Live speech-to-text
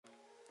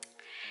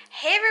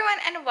Hey everyone,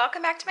 and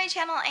welcome back to my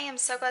channel. I am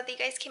so glad that you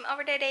guys came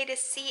over today to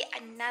see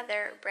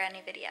another brand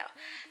new video.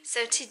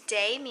 So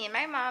today me and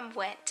my mom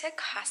went to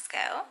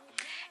Costco.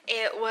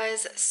 It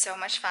was so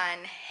much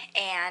fun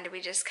and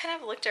we just kind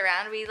of looked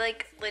around. We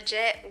like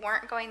legit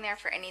weren't going there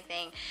for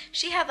anything.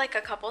 She had like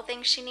a couple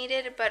things she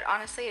needed, but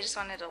honestly I just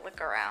wanted to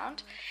look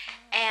around.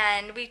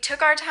 And we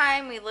took our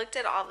time, we looked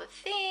at all the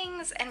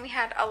things, and we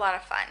had a lot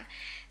of fun.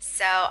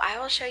 So I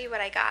will show you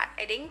what I got.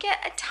 I didn't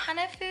get a ton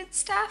of food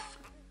stuff,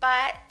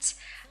 but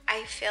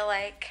I feel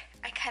like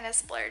I kind of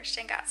splurged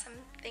and got some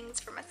things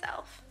for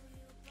myself.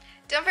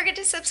 Don't forget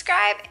to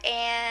subscribe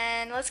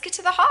and let's get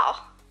to the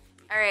haul.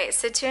 Alright,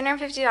 so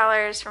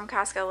 $250 from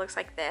Costco looks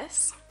like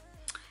this.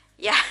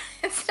 Yeah,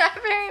 it's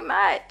not very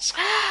much,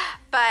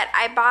 but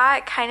I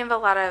bought kind of a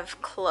lot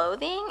of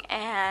clothing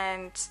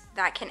and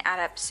that can add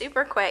up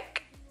super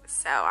quick,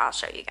 so I'll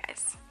show you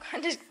guys.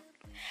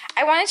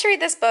 I wanted to read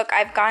this book.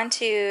 I've gone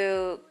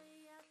to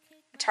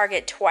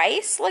Target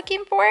twice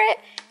looking for it.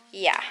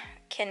 Yeah.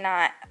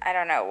 I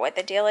don't know what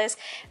the deal is,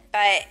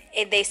 but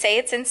they say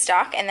it's in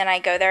stock and then I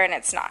go there and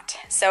it's not.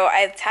 So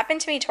it's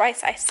happened to me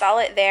twice. I saw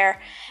it there.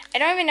 I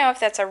don't even know if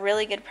that's a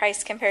really good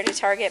price compared to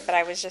Target, but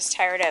I was just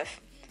tired of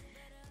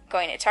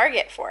going to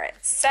Target for it.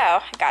 So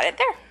I got it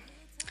there.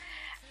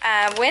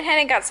 Went ahead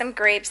and got some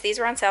grapes. These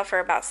were on sale for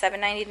about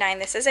 $7.99.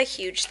 This is a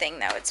huge thing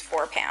though. It's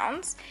 4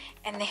 pounds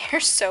and they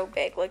are so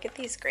big. Look at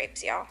these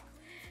grapes, y'all.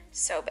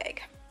 So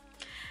big.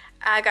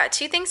 I got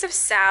 2 things of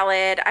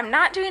salad. I'm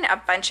not doing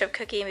a bunch of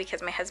cooking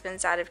because my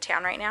husband's out of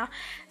town right now.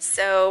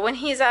 So when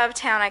he's out of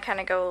town, I kind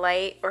of go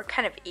light or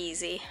kind of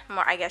easy.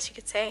 More, I guess you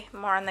could say,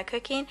 more on the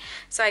cooking.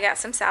 So I got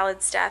some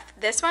salad stuff.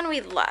 This one we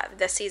love,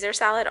 the Caesar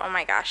salad. Oh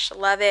my gosh,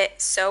 love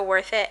it. So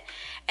worth it.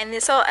 And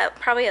this will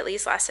probably at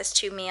least last us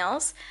 2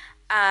 meals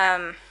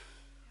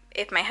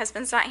if my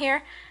husband's not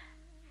here.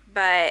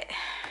 But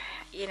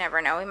you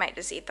never know, we might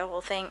just eat the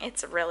whole thing.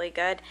 It's really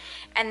good.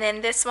 And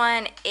then this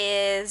one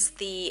is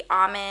the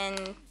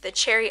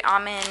cherry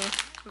almond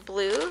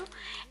blue.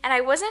 And I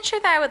wasn't sure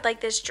that I would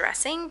like this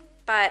dressing,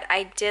 but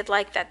I did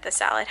like that the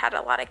salad had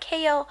a lot of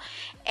kale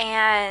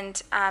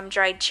and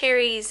dried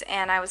cherries.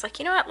 And I was like,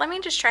 you know what, let me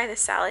just try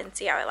this salad and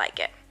see how I like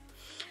it.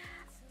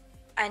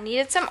 I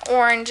needed some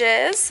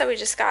oranges, so we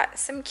just got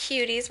some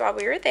cuties while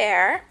we were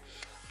there.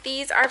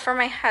 These are for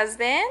my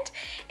husband,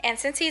 and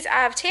since he's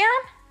out of town,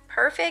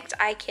 perfect,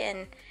 I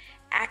can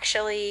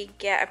actually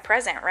get a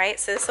present, right?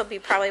 So this will be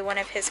probably one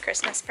of his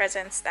Christmas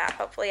presents that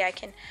hopefully I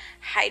can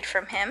hide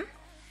from him.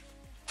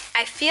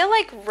 I feel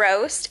like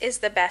roast is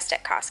the best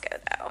at Costco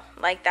though.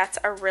 Like that's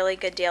a really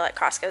good deal at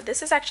Costco.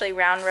 This is actually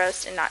round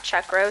roast and not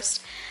chuck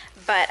roast,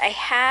 but I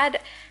had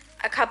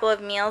a couple of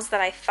meals that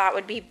I thought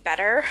would be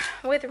better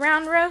with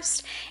round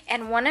roast,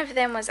 and one of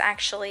them was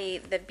actually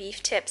the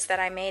beef tips that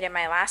I made in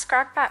my last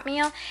crock-pot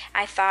meal.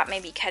 I thought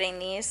maybe cutting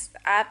these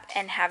up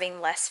and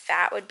having less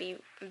fat would be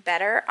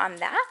better on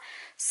that.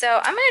 So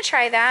I'm going to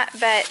try that,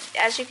 but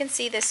as you can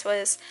see, this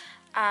was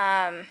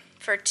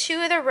for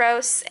 2 of the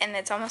roasts, and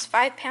it's almost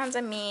 5 pounds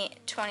of meat,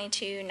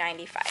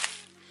 $22.95.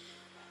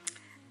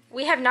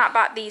 We have not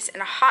bought these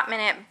in a hot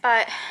minute,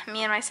 but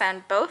me and my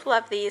son both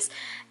love these.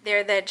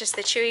 They're just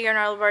the chewy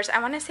granola bars. I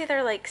want to say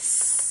they're like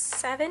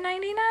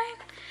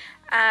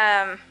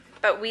 $7.99,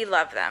 but we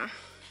love them.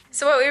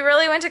 So what we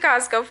really went to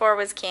Costco for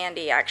was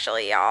candy,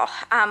 actually, y'all.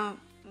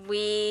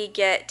 We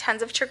get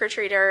tons of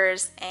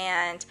trick-or-treaters,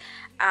 and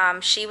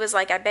she was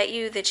like, I bet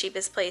you the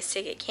cheapest place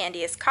to get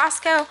candy is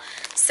Costco.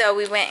 So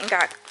we went and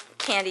got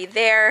candy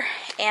there,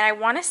 and I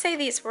want to say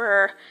these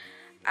were...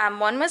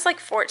 one was like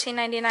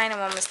 $14.99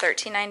 and one was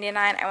 $13.99.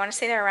 I want to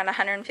say they're around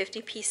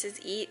 150 pieces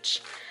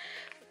each.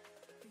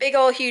 Big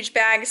old huge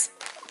bags.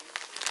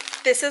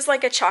 This is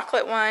like a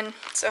chocolate one,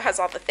 so it has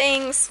all the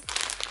things.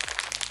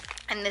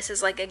 And this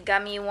is like a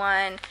gummy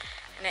one,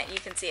 and you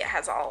can see it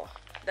has all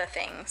the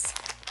things.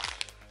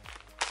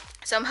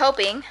 So I'm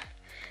hoping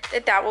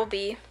that that will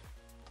be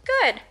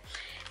good.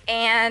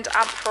 And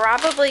I'll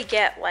probably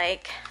get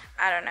like,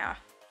 I don't know,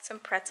 some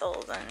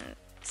pretzels and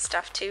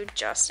stuff too,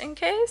 just in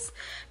case,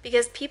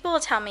 because people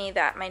tell me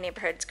that my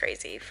neighborhood's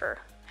crazy for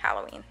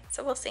Halloween,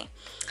 so we'll see.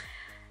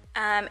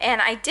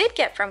 And I did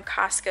get from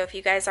Costco, if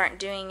you guys aren't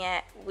doing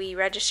it, we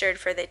registered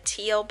for the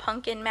teal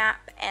pumpkin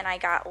map, and I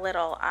got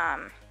little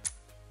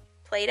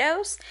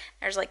Play-Dohs.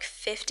 There's like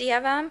 50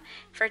 of them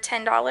for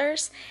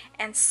 $10,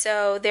 and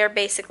so they're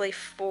basically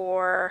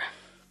for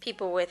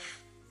people with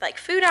like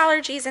food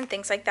allergies and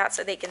things like that,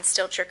 so they can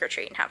still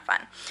trick-or-treat and have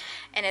fun.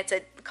 And it's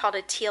called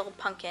a teal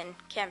pumpkin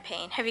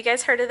campaign. Have you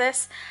guys heard of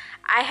this?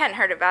 I hadn't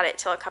heard about it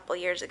till a couple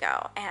years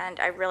ago, and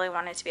I really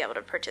wanted to be able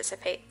to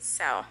participate,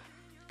 so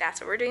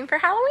that's what we're doing for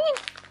Halloween.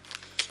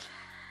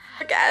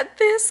 Look at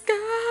this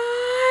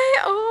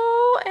guy,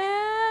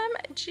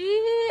 OMG.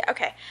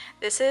 Okay,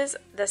 this is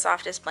the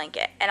softest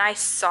blanket, and I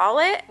saw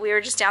it, we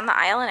were just down the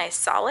aisle and I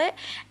saw it,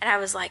 and I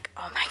was like,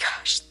 oh my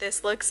gosh,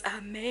 this looks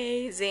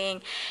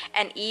amazing.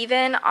 And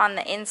even on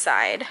the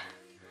inside,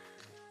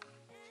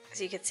 as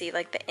you can see,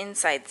 like the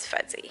inside's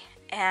fuzzy,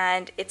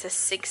 and it's a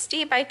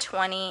 60 by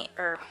 20,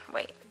 or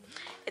wait,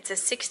 It's a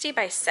 60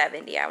 by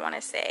 70, I want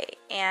to say.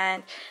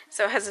 And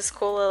so it has this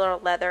cool little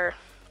leather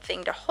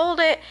thing to hold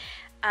it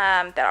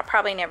that I'll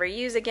probably never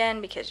use again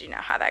because you know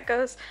how that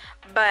goes,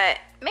 but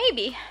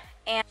maybe.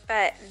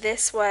 But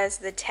this was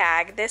the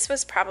tag. This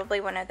was probably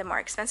one of the more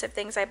expensive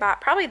things I bought,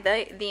 probably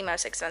the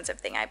most expensive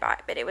thing I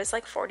bought, but it was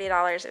like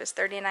 $40. It was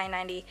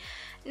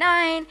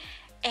 $39.99.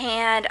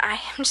 And I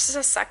am just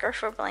a sucker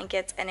for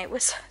blankets, and it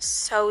was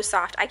so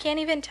soft. I can't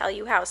even tell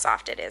you how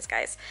soft it is,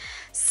 guys.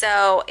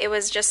 So it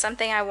was just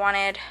something I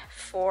wanted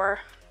for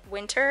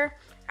winter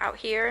out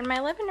here in my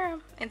living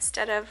room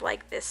instead of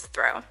like this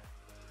throw.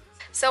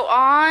 So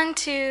on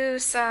to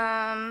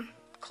some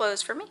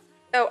clothes for me.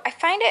 So I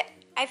find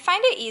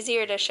it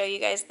easier to show you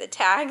guys the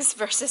tags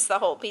versus the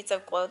whole piece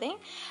of clothing.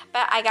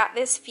 But I got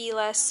this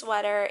Fila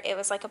sweater. It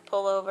was like a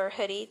pullover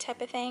hoodie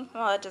type of thing.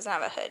 Well, it doesn't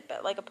have a hood,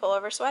 but like a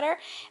pullover sweater.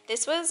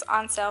 This was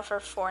on sale for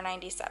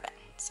 $4.97.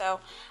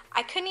 So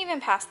I couldn't even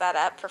pass that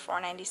up for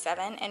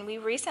 $4.97. And we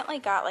recently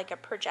got like a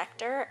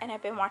projector, and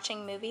I've been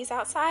watching movies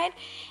outside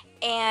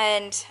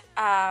and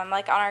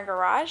like on our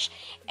garage.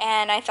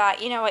 And I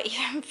thought, you know what,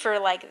 even for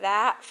like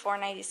that,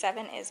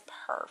 $4.97 is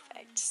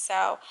perfect.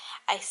 So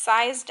I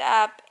sized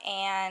up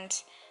and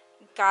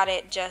got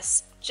it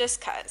just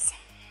cause.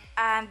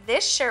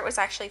 This shirt was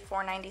actually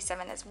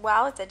 $4.97 as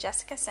well. It's a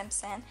Jessica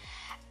Simpson.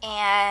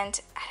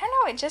 And I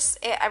don't know,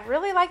 I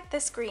really liked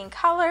this green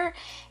color.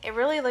 It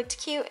really looked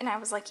cute, and I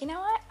was like, you know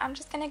what, I'm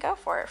just gonna go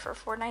for it for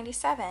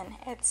 $4.97.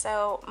 And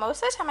so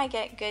most of the time I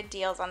get good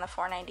deals on the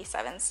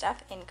 $4.97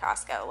 stuff in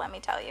Costco, let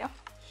me tell you.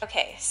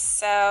 Okay,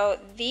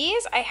 so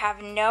these I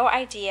have no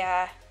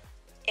idea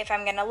if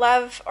I'm gonna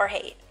love or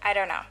hate. I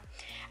don't know.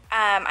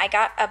 I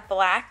got a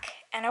black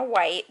and a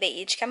white. They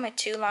each come with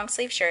 2 long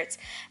sleeve shirts,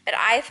 but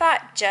I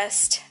thought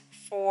just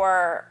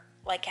for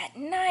like at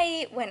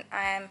night when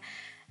I'm,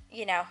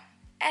 you know,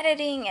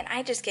 editing and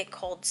I just get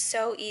cold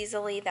so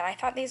easily, that I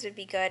thought these would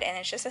be good, and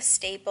it's just a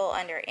staple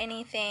under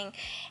anything.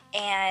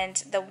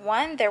 And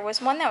there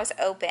was one that was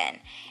open,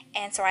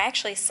 and so I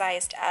actually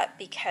sized up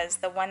because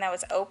the one that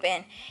was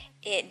open,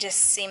 it just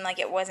seemed like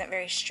it wasn't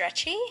very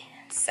stretchy.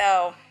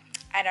 So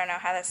I don't know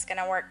how this is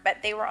gonna work,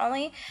 but they were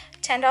only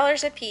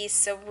 $10 a piece,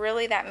 so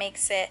really that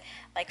makes it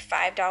like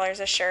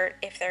 $5 a shirt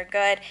if they're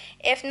good.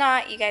 If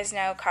not, you guys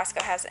know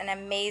Costco has an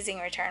amazing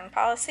return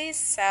policy,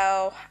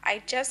 so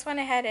I just went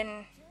ahead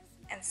and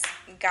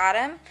got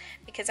them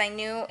because I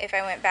knew if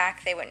I went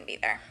back they wouldn't be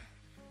there.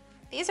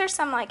 These are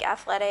some like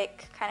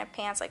athletic kind of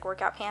pants, like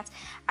workout pants.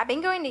 I've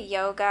been going to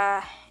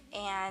yoga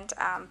and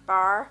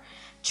bar,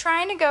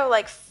 trying to go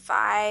like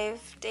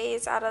 5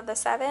 days out of the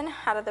 7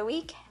 out of the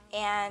week,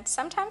 and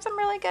sometimes I'm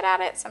really good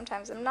at it,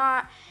 sometimes I'm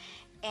not.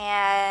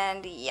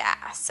 And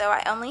yeah, so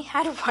I only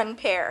had 1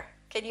 pair.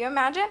 Could you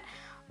imagine?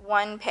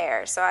 1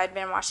 pair. So I'd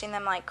been washing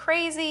them like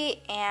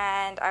crazy,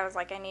 and I was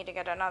like, I need to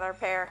get another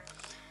pair.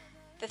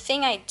 The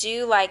thing I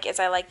do like is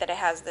I like that it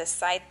has this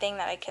side thing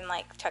that I can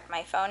like tuck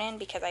my phone in,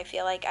 because I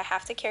feel like I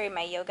have to carry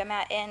my yoga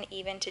mat in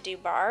even to do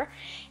bar,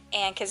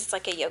 and because it's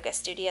like a yoga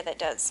studio that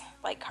does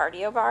like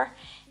cardio bar,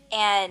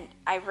 and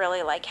I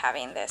really like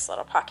having this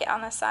little pocket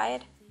on the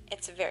side.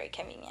 It's very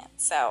convenient.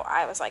 So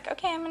I was like,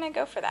 okay, I'm gonna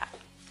go for that.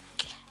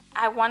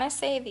 I want to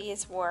say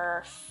these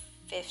were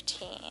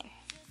 $15.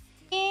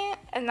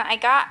 And I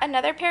got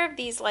another pair of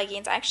these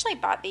leggings. I actually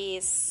bought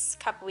these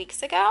a couple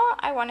weeks ago.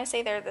 I want to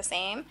say they're the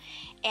same,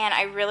 and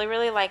I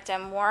really liked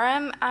them. Wore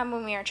them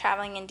when we were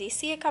traveling in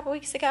DC a couple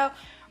weeks ago.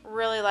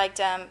 Really liked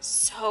them.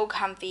 So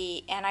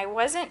comfy, and I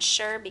wasn't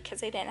sure because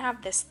they didn't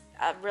have this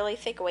really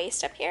thick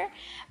waist up here,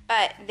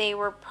 but they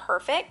were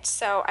perfect.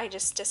 So I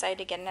just decided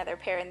to get another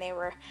pair, and they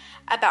were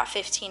about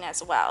 $15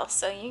 as well.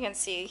 So you can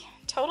see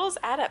totals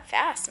add up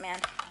fast, man.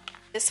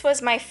 This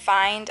was my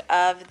find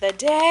of the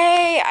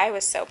day. I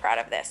was so proud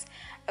of this.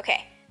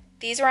 Okay,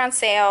 these were on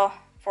sale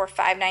for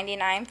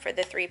 $5.99 for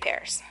the 3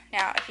 pairs.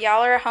 Now, if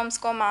y'all are a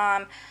homeschool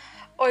mom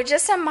or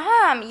just a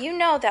mom, you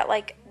know that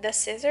like the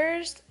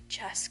scissors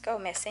just go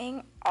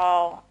missing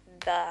all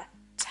the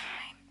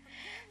time.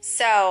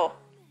 So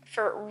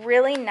for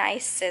really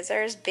nice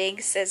scissors,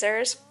 big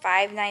scissors,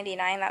 $5.99,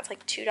 that's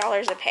like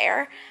 $2 a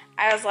pair.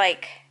 I was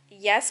like,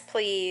 yes,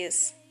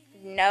 please.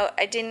 No,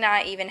 I did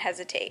not even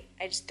hesitate.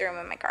 I just threw them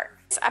in my cart.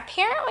 So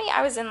apparently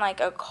I was in like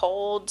a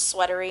cold,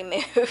 sweatery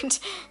mood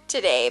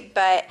today,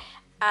 but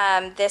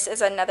this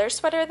is another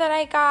sweater that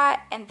I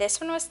got, and this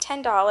one was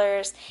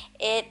 $10.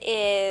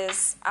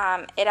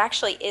 It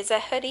actually is a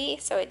hoodie,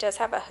 so it does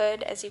have a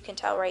hood, as you can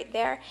tell right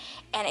there,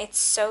 and it's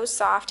so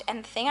soft.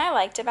 And the thing I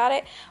liked about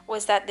it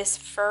was that this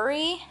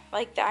furry,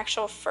 like the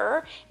actual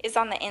fur, is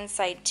on the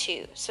inside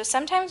too. So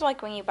sometimes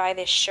like when you buy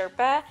this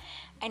Sherpa,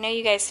 I know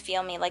you guys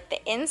feel me, like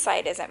the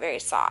inside isn't very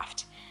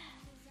soft,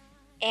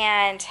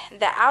 and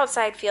the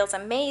outside feels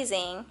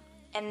amazing,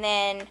 and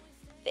then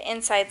the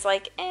inside's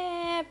like,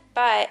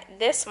 but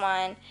this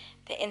one,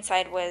 the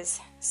inside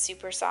was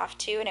super soft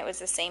too, and it was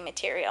the same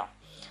material.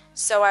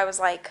 So I was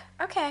like,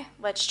 okay,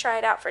 let's try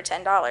it out for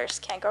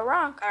 $10. Can't go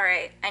wrong. All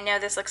right, I know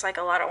this looks like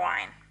a lot of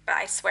wine, but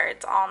I swear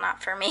it's all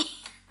not for me.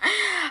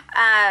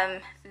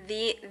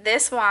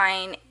 This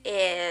wine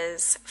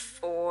is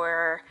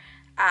for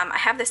I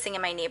have this thing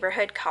in my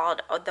neighborhood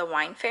called the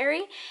Wine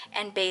Fairy,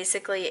 and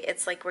basically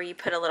it's like where you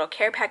put a little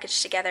care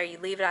package together, you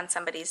leave it on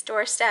somebody's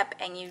doorstep,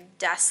 and you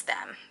dust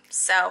them.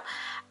 So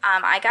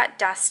I got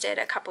dusted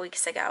a couple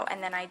weeks ago,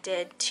 and then I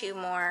did 2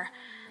 more,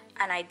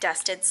 and I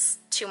dusted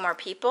 2 more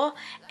people,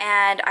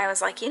 and I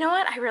was like, you know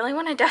what, I really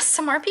want to dust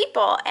some more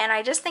people, and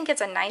I just think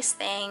it's a nice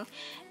thing.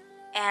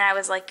 And I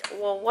was like,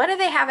 well, what do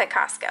they have at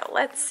Costco?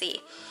 Let's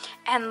see.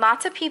 And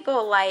lots of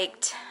people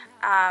liked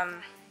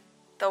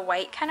the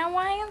white kind of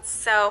wines,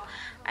 so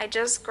I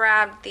just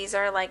grabbed, these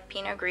are like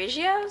Pinot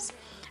Grigios.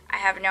 I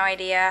have no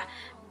idea,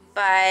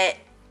 but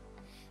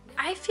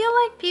I feel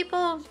like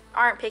people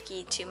aren't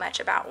picky too much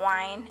about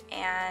wine,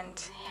 and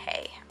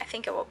hey, I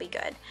think it will be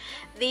good.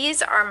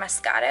 These are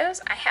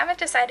Moscatos. I haven't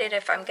decided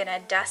if I'm gonna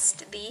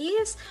dust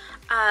these,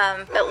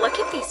 but look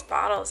at these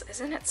bottles.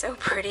 Isn't it so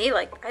pretty?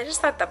 Like, I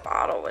just thought the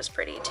bottle was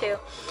pretty too.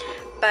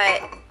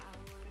 But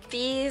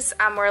these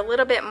were a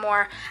little bit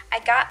more, I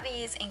got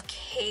these in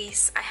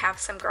case I have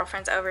some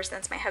girlfriends over.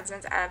 Since my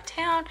husband's out of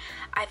town,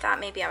 I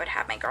thought maybe I would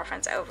have my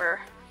girlfriends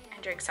over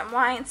and drink some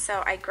wine,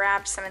 so I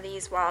grabbed some of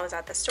these while I was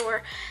at the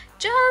store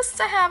just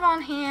to have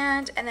on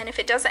hand, and then if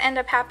it doesn't end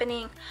up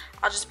happening,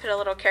 I'll just put a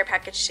little care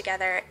package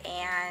together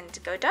and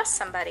go dust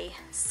somebody.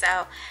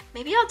 So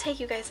maybe I'll take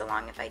you guys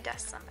along if I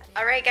dust somebody.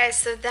 Alright guys,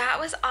 so that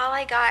was all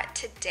I got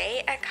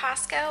today at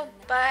Costco,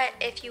 but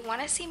if you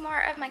want to see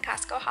more of my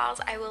Costco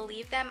hauls, I will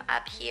leave them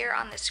up here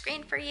on the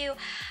screen for you.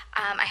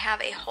 I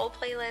have a whole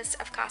playlist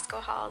of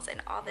Costco hauls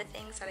and all the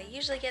things that I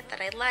usually get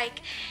that I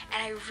like,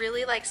 and I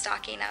really like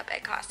stocking up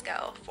at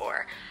Costco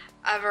for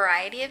a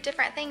variety of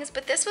different things,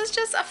 but this was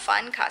just a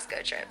fun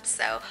Costco trip.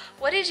 So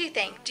what did you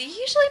think? Do you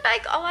usually buy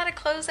a lot of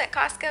clothes at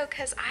Costco?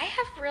 Because I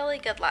have really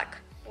good luck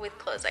with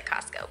clothes at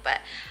Costco, but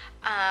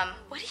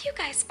what do you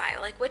guys buy?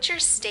 Like, what's your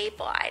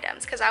staple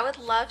items? Because I would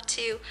love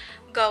to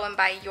go and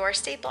buy your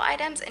staple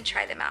items and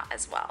try them out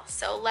as well.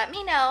 So let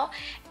me know,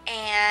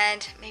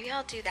 and maybe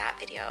I'll do that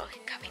video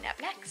coming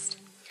up next.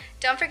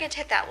 Don't forget to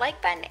hit that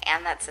like button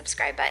and that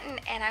subscribe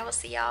button, and I will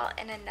see y'all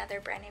in another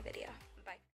brand new video.